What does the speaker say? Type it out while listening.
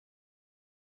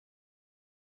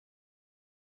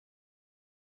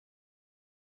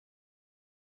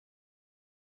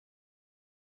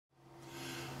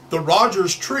The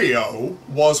Rodgers Trio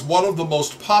was one of the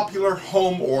most popular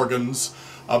home organs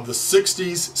of the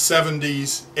 60s,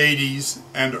 70s, 80s,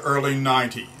 and early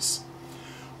 90s.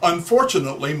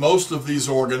 Unfortunately, most of these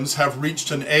organs have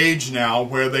reached an age now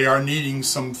where they are needing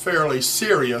some fairly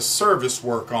serious service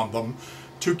work on them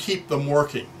to keep them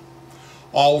working.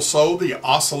 Also, the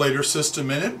oscillator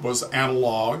system in it was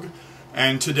analog,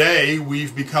 and today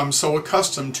we've become so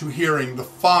accustomed to hearing the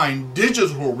fine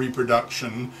digital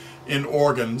reproduction in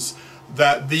organs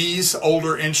that these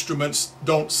older instruments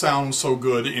don't sound so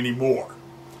good anymore.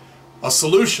 A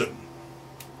solution: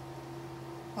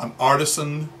 an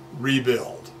Artisan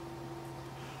rebuild.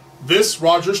 This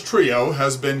Rodgers Trio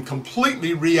has been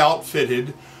completely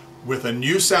re-outfitted with a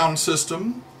new sound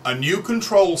system, a new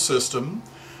control system,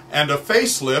 and a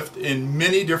facelift in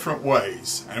many different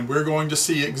ways, and we're going to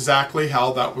see exactly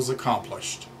how that was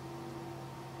accomplished.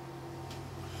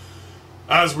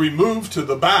 As we move to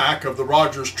the back of the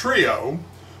Rodgers Trio,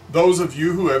 those of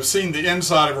you who have seen the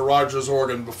inside of a Rodgers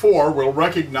organ before will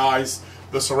recognize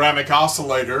the ceramic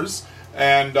oscillators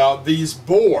and these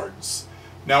boards.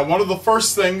 Now, one of the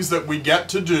first things that we get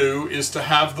to do is to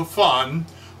have the fun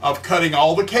of cutting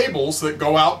all the cables that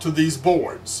go out to these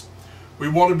boards. We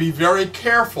want to be very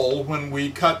careful when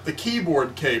we cut the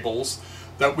keyboard cables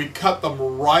that we cut them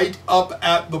right up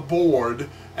at the board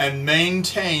and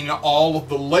maintain all of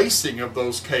the lacing of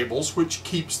those cables, which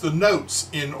keeps the notes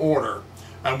in order.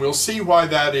 And we'll see why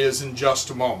that is in just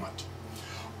a moment.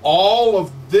 All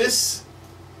of this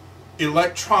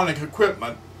electronic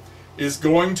equipment is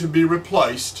going to be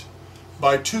replaced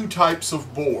by two types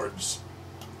of boards.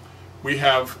 We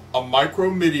have a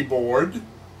micro-MIDI board,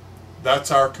 that's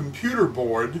our computer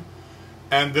board,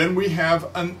 and then we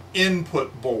have an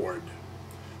input board.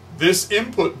 This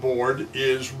input board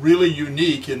is really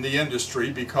unique in the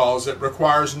industry because it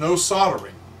requires no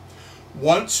soldering.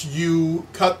 Once you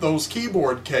cut those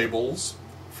keyboard cables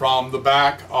from the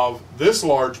back of this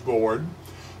large board,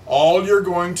 all you're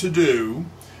going to do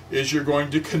is you're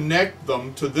going to connect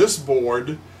them to this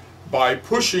board by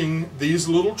pushing these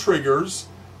little triggers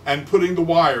and putting the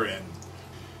wire in.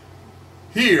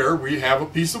 Here we have a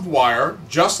piece of wire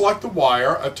just like the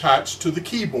wire attached to the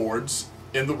keyboards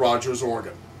in the Rodgers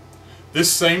organ. This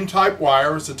same type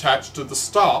wire is attached to the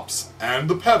stops and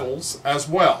the pedals as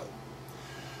well.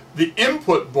 The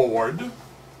input board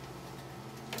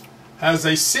has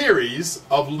a series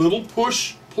of little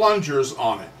push plungers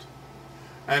on it.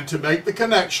 And to make the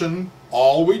connection,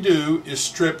 all we do is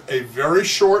strip a very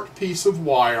short piece of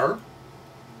wire,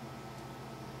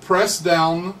 press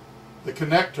down the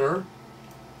connector,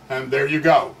 and there you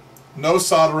go. No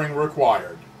soldering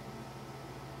required.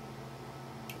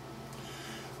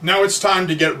 Now it's time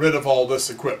to get rid of all this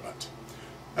equipment.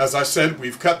 As I said,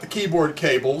 we've cut the keyboard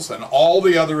cables and all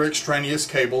the other extraneous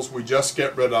cables, we just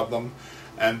get rid of them.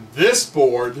 And this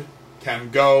board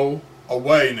can go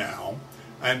away now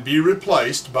and be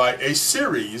replaced by a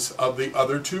series of the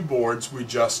other two boards we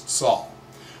just saw.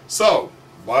 So,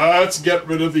 let's get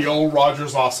rid of the old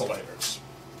Rodgers oscillators.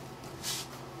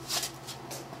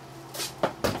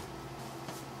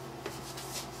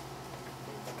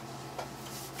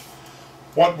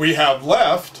 What we have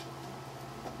left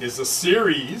is a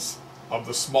series of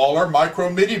the smaller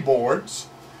micro-MIDI boards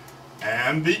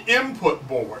and the input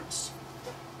boards.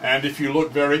 And if you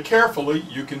look very carefully,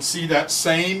 you can see that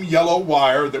same yellow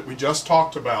wire that we just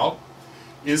talked about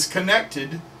is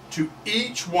connected to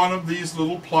each one of these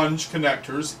little plunge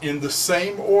connectors in the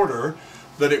same order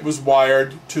that it was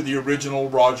wired to the original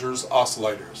Rodgers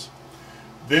oscillators.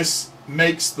 This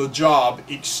makes the job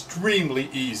extremely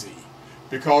easy,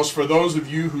 because for those of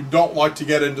you who don't like to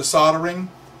get into soldering,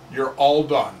 you're all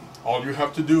done. All you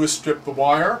have to do is strip the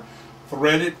wire,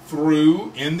 thread it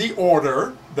through in the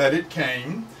order that it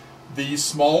came, these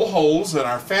small holes in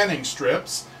our fanning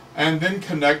strips, and then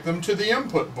connect them to the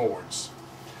input boards.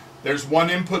 There's one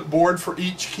input board for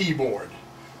each keyboard.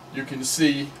 You can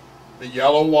see the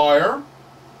yellow wire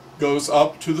goes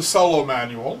up to the solo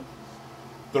manual,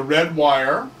 the red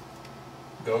wire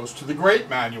goes to the great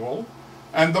manual,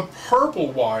 and the purple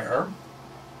wire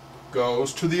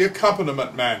goes to the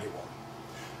accompaniment manual.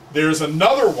 There's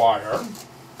another wire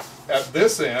at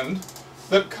this end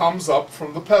that comes up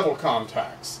from the pedal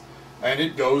contacts, and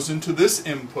it goes into this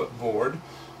input board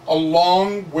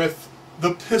along with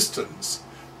the pistons.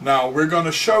 Now we're going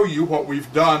to show you what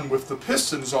we've done with the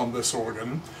pistons on this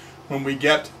organ when we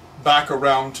get back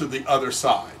around to the other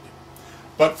side.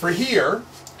 But for here,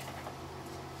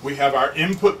 we have our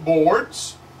input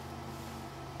boards,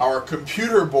 our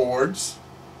computer boards,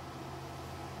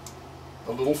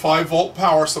 the little 5-volt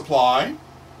power supply,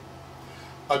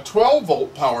 a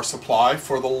 12-volt power supply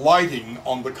for the lighting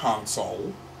on the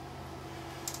console,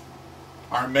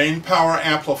 our main power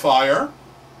amplifier,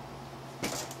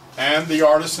 and the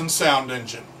Artisan sound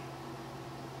engine.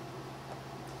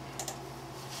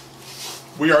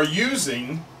 We are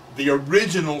using the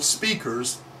original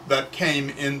speakers that came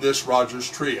in this Rodgers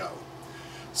Trio.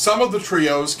 Some of the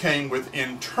Trios came with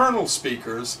internal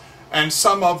speakers, and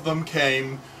some of them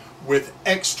came with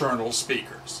external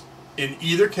speakers. In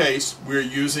either case, we're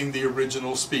using the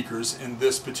original speakers in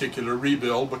this particular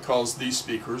rebuild because these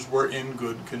speakers were in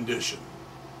good condition.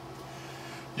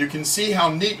 You can see how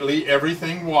neatly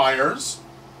everything wires.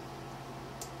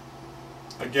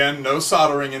 Again, no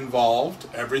soldering involved.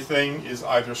 Everything is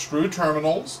either screw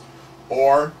terminals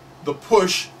or the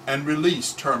push and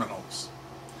release terminals.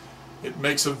 It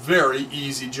makes a very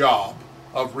easy job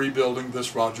of rebuilding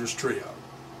this Rodgers Trio.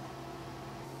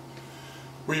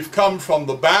 We've come from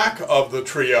the back of the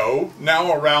Trio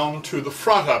now around to the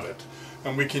front of it,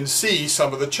 and we can see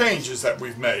some of the changes that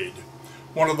we've made.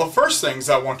 One of the first things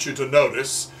I want you to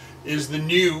notice is the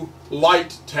new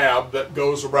light tab that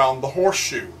goes around the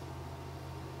horseshoe.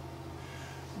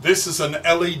 This is an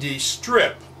LED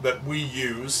strip that we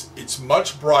use. It's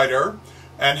much brighter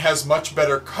and has much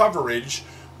better coverage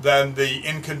than the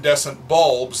incandescent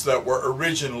bulbs that were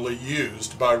originally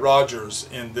used by Rodgers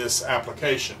in this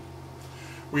application.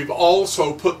 We've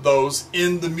also put those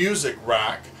in the music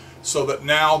rack so that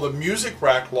now the music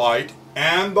rack light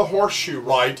and the horseshoe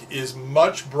light is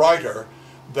much brighter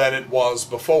than it was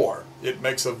before. It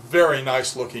makes a very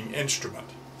nice looking instrument.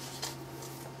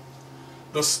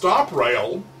 The stop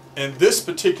rail, in this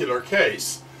particular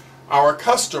case, our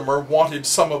customer wanted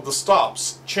some of the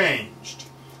stops changed.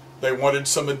 They wanted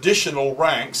some additional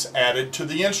ranks added to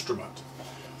the instrument.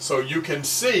 So you can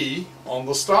see on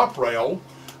the stop rail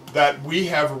that we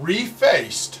have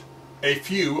refaced a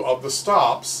few of the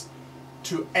stops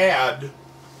to add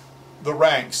the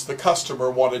ranks the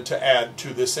customer wanted to add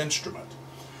to this instrument.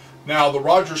 Now the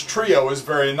Rodgers Trio is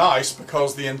very nice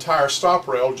because the entire stop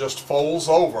rail just folds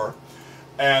over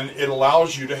and it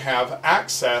allows you to have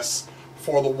access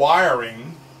for the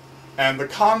wiring and the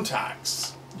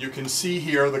contacts. You can see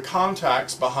here the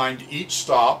contacts behind each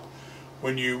stop.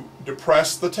 When you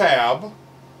depress the tab,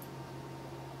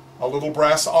 a little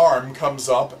brass arm comes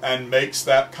up and makes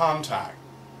that contact.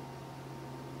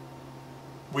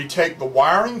 We take the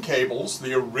wiring cables,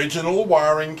 the original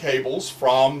wiring cables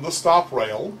from the stop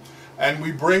rail, and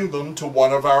we bring them to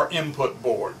one of our input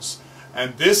boards.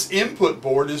 And this input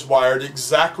board is wired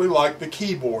exactly like the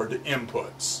keyboard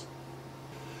inputs.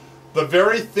 The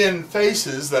very thin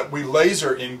faces that we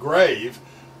laser engrave,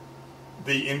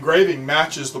 the engraving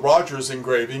matches the Rodgers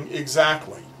engraving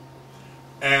exactly.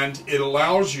 And it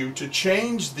allows you to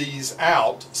change these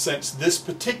out since this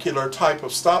particular type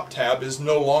of stop tab is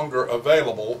no longer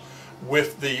available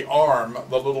with the arm,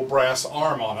 the little brass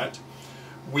arm on it.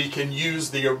 We can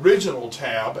use the original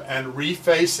tab and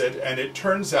reface it, and it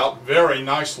turns out very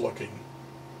nice looking.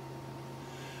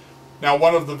 Now,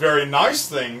 one of the very nice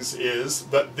things is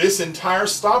that this entire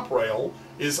stop rail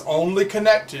is only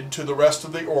connected to the rest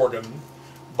of the organ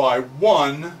by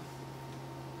one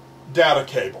data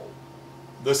cable.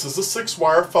 This is a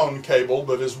 6-wire phone cable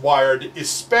that is wired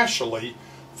especially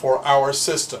for our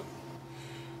system.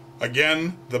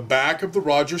 Again, the back of the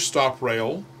Rodgers stop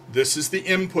rail. This is the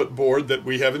input board that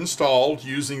we have installed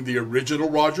using the original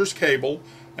Rodgers cable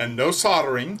and no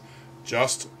soldering,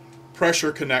 just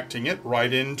pressure connecting it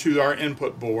right into our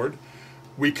input board.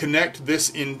 We connect this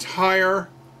entire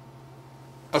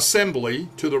assembly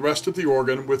to the rest of the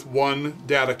organ with one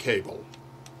data cable.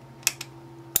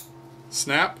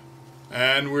 Snap,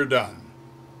 and we're done.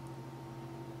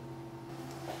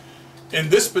 In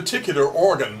this particular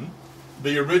organ,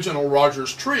 the original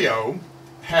Rodgers Trio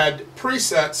had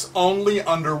presets only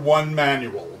under one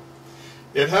manual.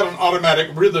 It had an automatic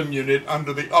rhythm unit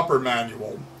under the upper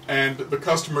manual, and the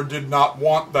customer did not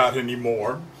want that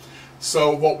anymore.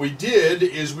 So what we did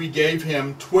is we gave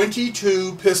him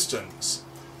 22 pistons,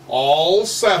 all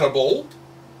settable,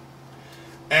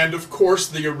 and of course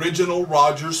the original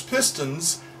Rodgers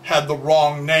pistons had the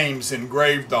wrong names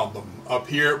engraved on them. Up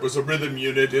here it was a rhythm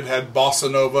unit, it had bossa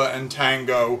nova and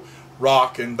tango,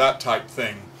 rock and that type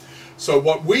thing. So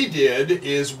what we did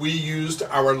is we used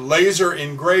our laser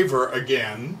engraver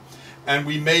again, and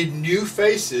we made new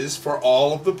faces for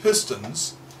all of the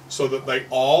pistons so that they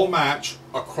all match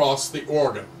across the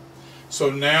organ.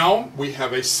 So now we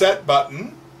have a set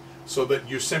button so that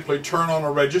you simply turn on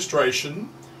a registration,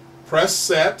 press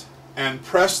set, and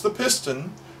press the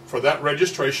piston for that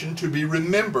registration to be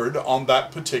remembered on that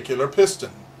particular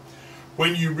piston.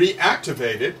 When you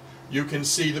reactivate it, you can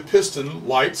see the piston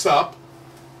lights up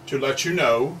to let you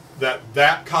know that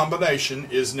that combination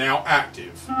is now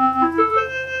active.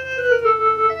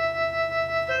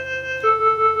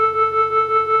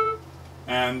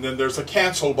 And then there's a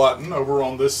cancel button over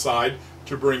on this side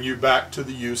to bring you back to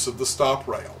the use of the stop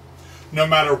rail. No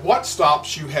matter what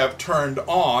stops you have turned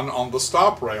on the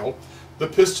stop rail, the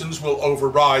pistons will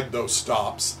override those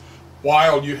stops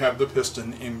while you have the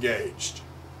piston engaged.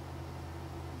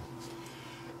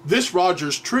 This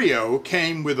Rodgers Trio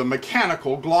came with a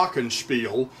mechanical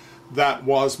glockenspiel that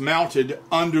was mounted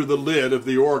under the lid of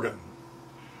the organ.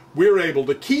 We're able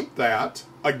to keep that.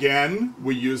 Again,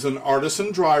 we use an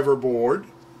Artisan driver board.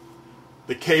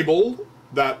 The cable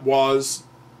that was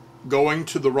going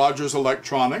to the Rodgers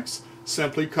electronics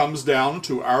simply comes down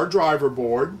to our driver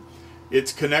board.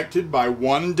 It's connected by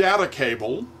one data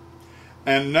cable,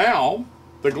 and now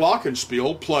the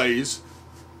glockenspiel plays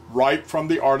right from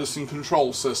the Artisan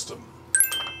control system.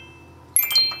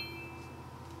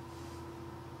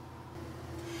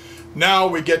 Now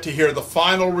we get to hear the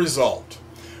final result.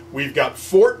 We've got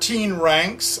 14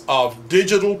 ranks of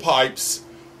digital pipes,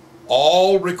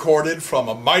 all recorded from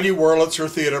a mighty Wurlitzer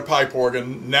theater pipe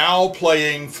organ, now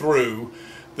playing through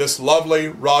this lovely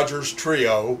Rodgers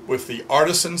Trio with the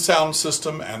Artisan sound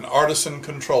system and Artisan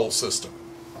control system.